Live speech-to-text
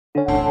Hey,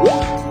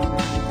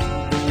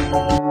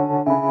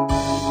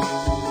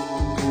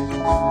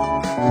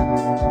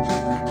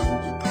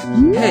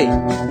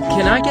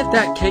 can I get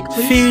that cake,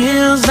 please?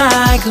 Feels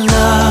like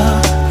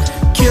love.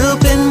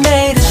 Cupid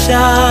made a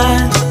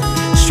shot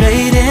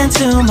straight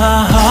into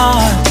my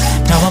heart.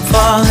 Now I'm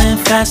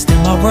falling fast and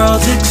my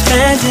world's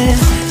expanding.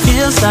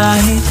 Feels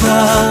like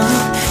love,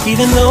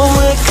 even though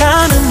we're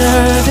kinda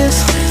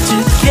nervous.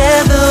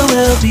 Together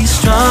we'll be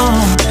strong.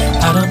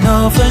 I don't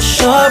know for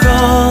sure,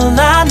 all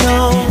I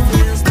know.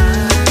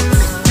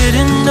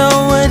 Didn't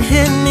know what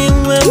hit me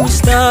when we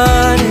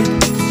started.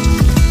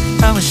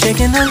 I was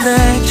shaking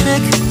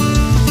electric,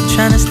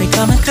 trying to stay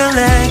calm and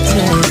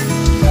collected.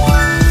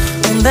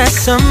 On that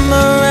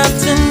summer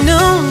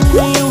afternoon,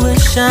 you were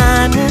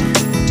shining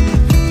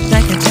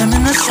like a gem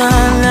in the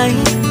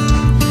sunlight.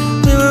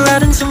 We were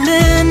out until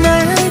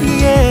midnight,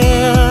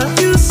 yeah.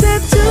 You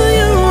said, do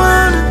you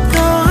wanna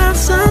go out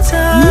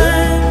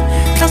sometime?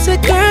 I said,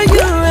 girl,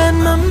 you read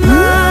my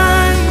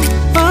mind.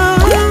 Oh,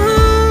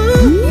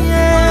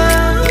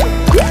 yeah.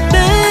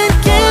 Then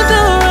came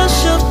the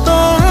rush of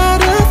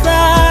butterflies,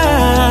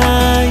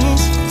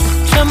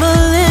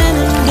 trembling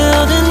and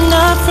building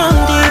up from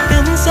deep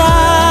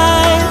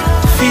inside.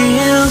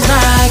 Feels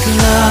like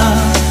love.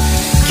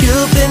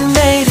 Cupid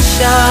made a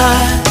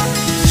shot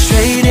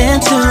straight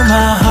into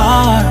my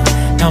heart.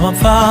 Now I'm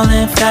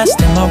falling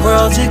fast and my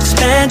world's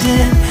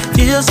expanding.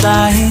 Feels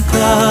like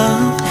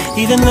love,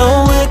 even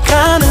though we're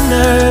kinda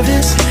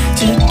nervous.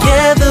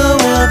 Together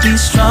we'll be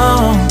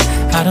strong.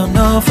 I don't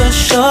know for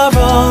sure,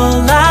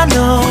 all I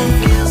know.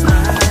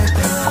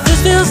 This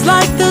feels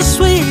like the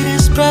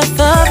sweetest breath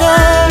of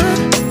air.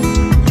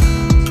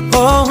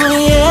 Oh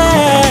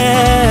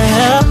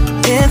yeah,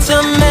 it's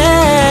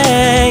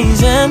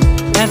amazing.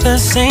 At the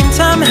same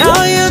time,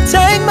 how you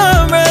take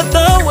my breath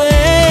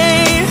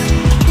away.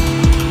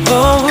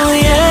 Oh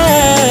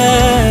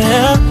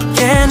yeah,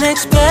 can't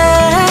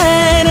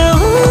explain.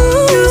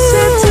 Ooh. You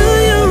said, do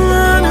you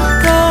wanna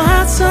go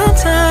out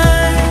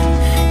sometime?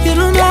 You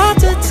don't have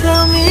to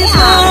tell me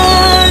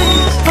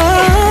lies.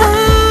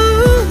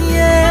 Oh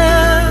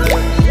yeah.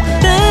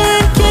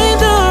 Then came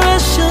the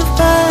rush of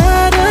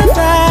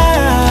butterflies,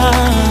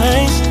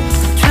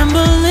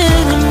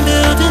 trembling and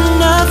building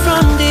up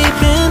from deep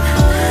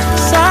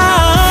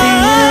inside.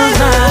 Feels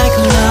like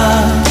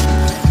love.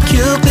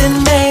 Cupid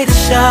made a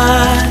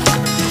shot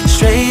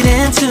straight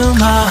into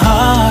my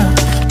heart.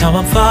 Now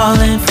I'm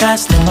falling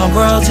fast and my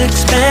world's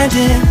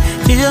expanding.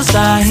 Feels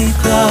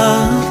like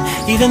love,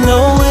 even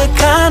though we're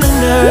kinda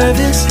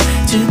nervous.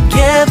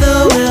 Together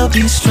we'll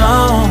be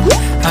strong.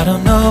 I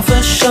don't know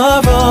for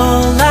sure,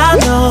 all I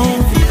know.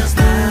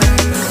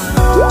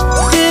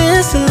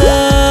 This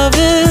love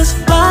is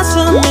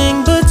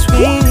blossoming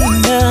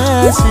between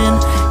us in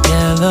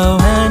yellow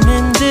and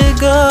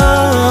indigo.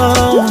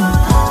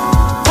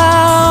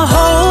 I'll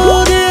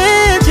hold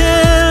it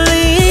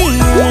gently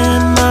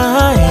in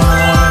my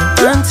heart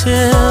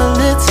until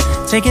it's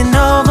taking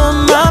over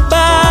my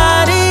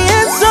body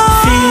and soul.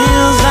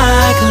 Feels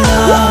like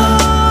love.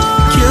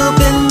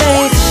 Cupid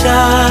made a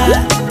shot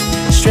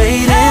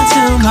straight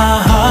into my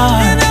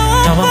heart.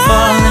 Now I'm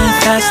falling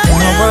fast and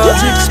my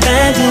world's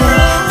expanding.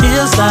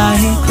 Feels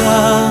like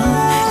love,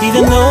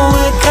 even though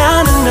we're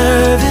kinda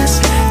nervous.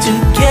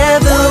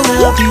 Together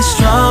we'll be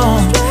strong.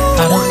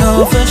 I don't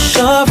know for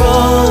sure,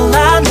 all I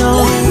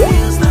know.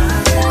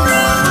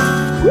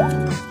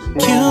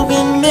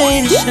 Cupid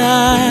made a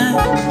shot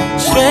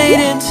straight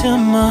into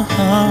my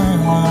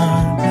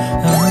heart.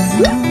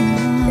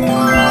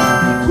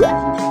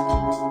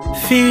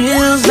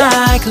 Feels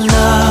like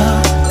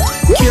love.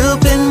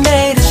 Cupid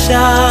made a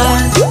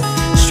shot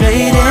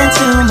straight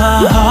into my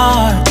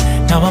heart.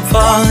 Now I'm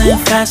falling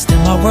fast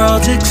and my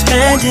world's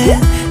expanding.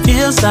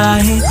 Feels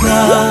like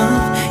love,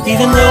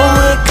 even though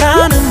we're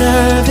kinda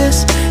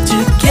nervous.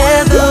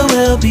 Together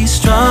we'll be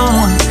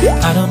strong.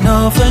 I don't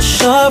know for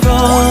sure,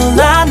 all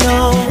I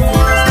know.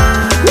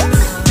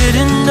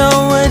 Didn't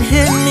know what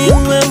hit me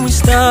when we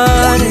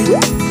started.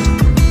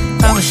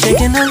 I was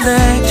shaking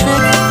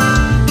electric,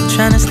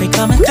 trying to stay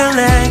calm and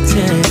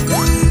collected.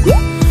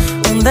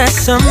 On that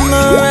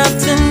summer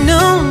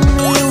afternoon,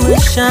 you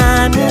were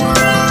shining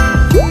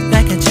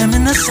like a gem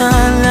in the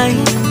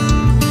sunlight.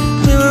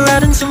 We were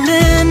out until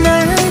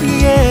midnight,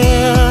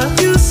 yeah.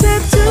 You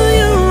said, do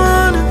you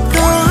wanna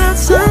go out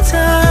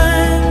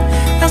sometime?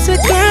 I said,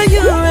 girl,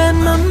 you read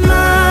my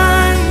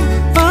mind.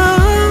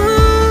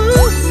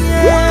 Oh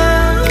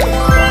yeah.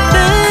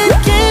 Then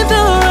came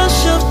the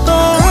rush of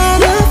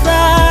butterflies,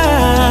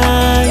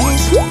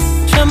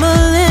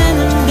 trembling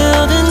and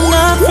building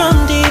up from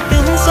deep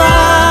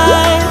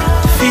inside.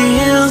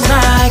 Feels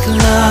like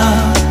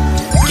love.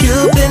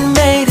 Cupid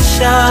made a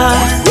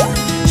shot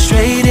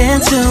straight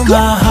into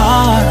my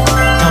heart.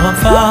 Now I'm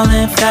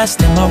falling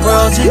fast and my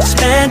world's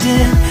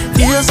expanding.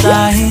 Feels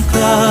like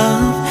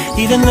love,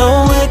 even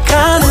though we're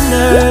kinda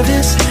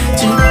nervous.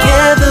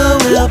 Together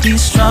we'll be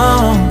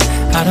strong.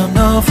 I don't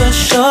know for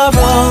sure,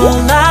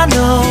 all I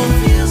know.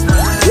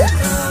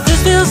 This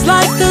feels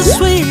like the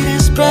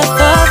sweetest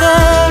breath of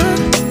air.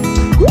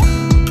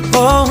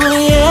 Oh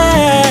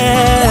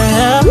yeah.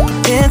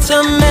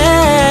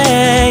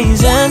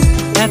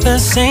 the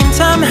same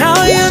time,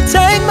 how you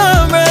take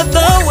my breath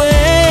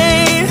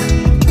away.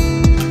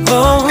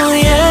 Oh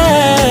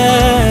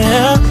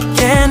yeah,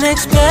 can't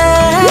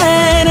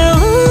explain.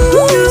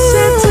 Ooh, you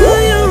said, do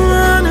you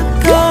wanna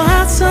go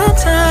out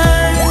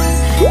sometime?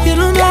 You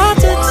don't have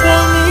to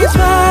tell me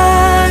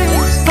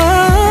twice.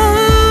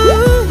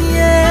 Oh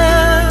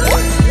yeah.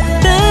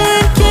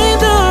 Then came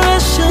the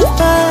rush of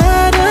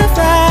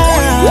butterflies,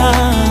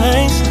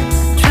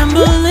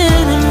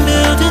 trembling and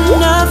building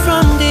up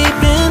from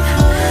deep inside.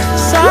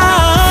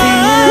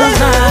 Feels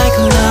like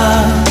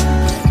love.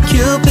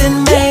 Cupid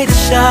made a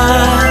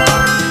shot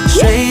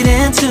straight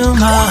into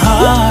my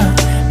heart.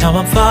 Now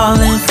I'm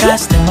falling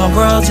fast and my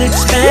world's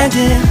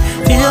expanding.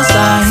 Feels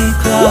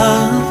like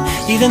love.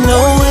 Even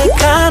though we're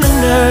kinda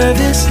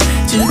nervous,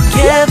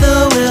 together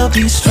we'll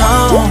be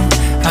strong.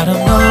 I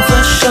don't know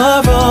for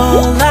sure,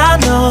 all I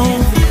know,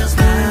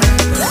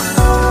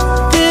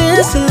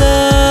 this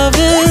love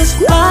is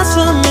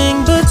blossoming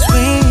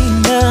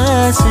between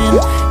us in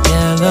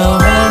yellow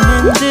and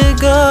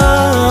indigo.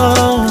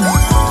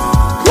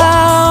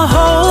 I'll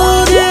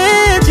hold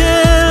it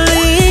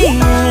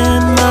gently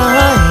in my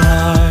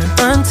heart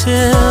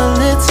until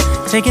it's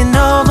taking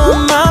over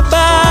my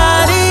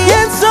body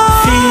and soul.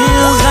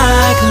 Feels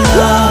like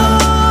love.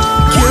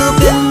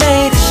 Cupid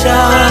made a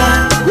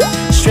shot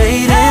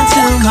straight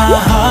into my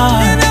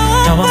heart.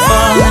 Now I'm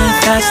falling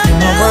fast and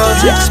my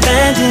world's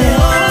expanding.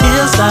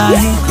 Feels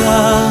like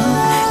love.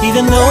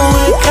 Even though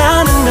we're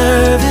kinda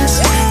nervous,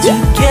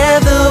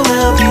 together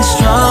we'll be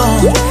strong.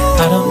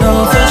 I don't know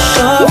for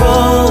sure,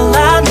 all I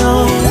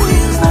know,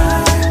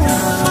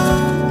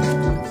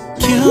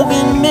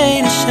 Cupid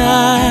made a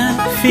shot.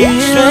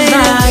 Feels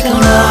like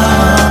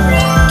love.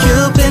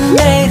 Cupid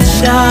made a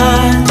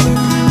shot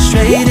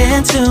straight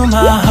into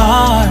my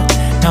heart.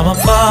 Now I'm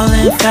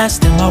falling fast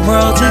and my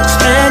world's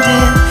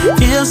expanding.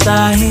 Feels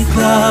like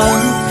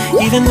love.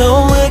 Even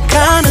though we're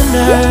kinda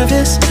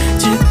nervous,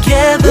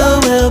 together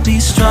we'll be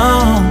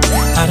strong.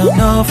 I don't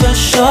know for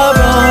sure,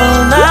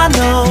 all I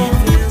know,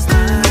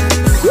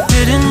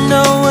 didn't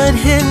know what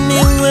hit me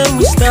when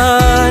we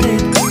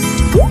started.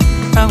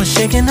 I was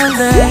shaking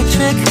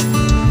electric,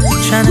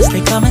 trying to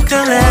stay calm and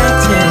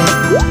collected.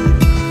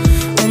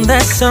 On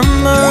that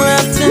summer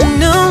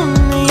afternoon,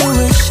 you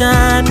were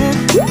shining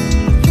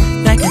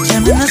like a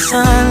gem in the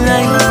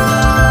sunlight.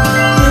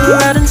 We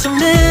were out until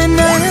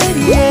midnight,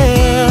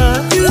 yeah.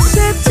 You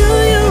said, do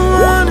you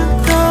wanna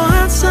go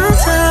out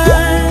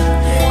sometime?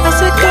 I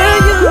said, girl,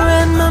 you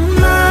read my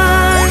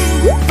mind.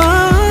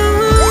 Oh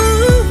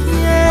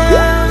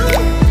yeah.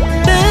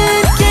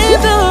 Then came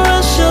the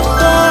rush of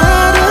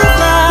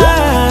butterflies,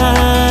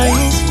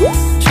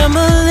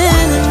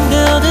 trembling and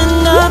building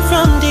up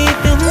from deep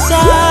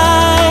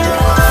inside.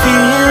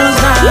 Feels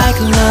like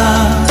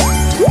love.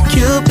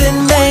 Cupid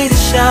made a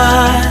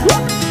shot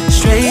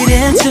straight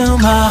into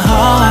my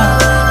heart.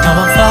 Now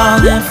I'm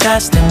falling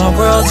fast and my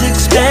world's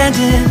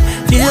expanding.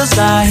 Feels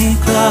like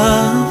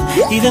love.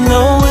 Even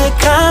though we're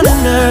kinda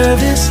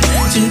nervous,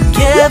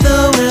 together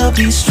we'll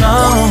be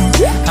strong.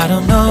 I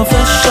don't know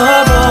for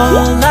sure,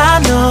 all I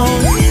know,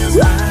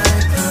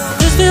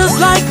 this feels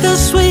like the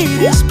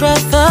sweetest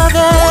breath of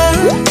air.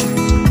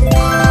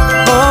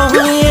 Oh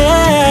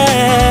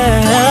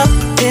yeah,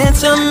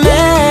 it's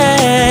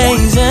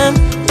amazing.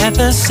 At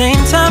the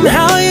same time,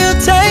 how you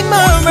take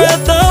my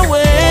breath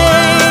away.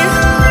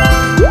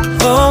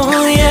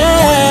 Oh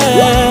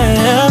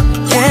yeah,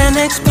 can't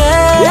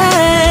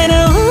explain.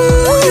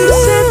 Ooh, you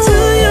said, do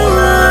you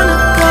wanna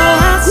go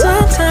out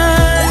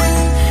sometime?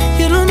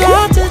 You don't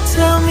have to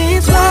tell me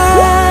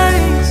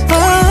twice. Oh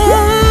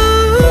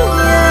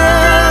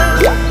yeah.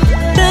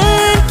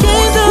 Then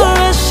came the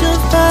rush of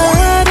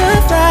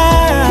butterflies,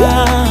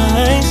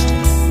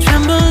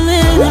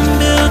 trembling and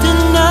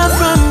building up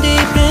from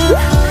deep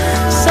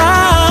inside.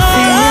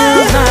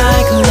 Feels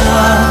like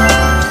love.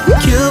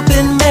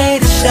 Cupid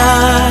made a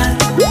shot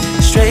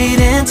straight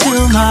into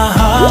my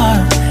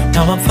heart.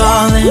 Now I'm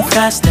falling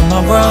fast and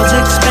my world's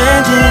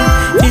expanding.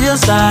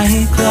 Feels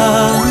like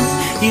love.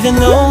 Even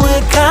though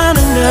we're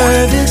kinda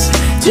nervous,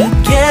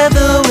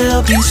 together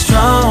we'll be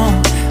strong.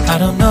 I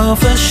don't know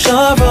for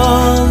sure,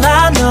 all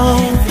I know,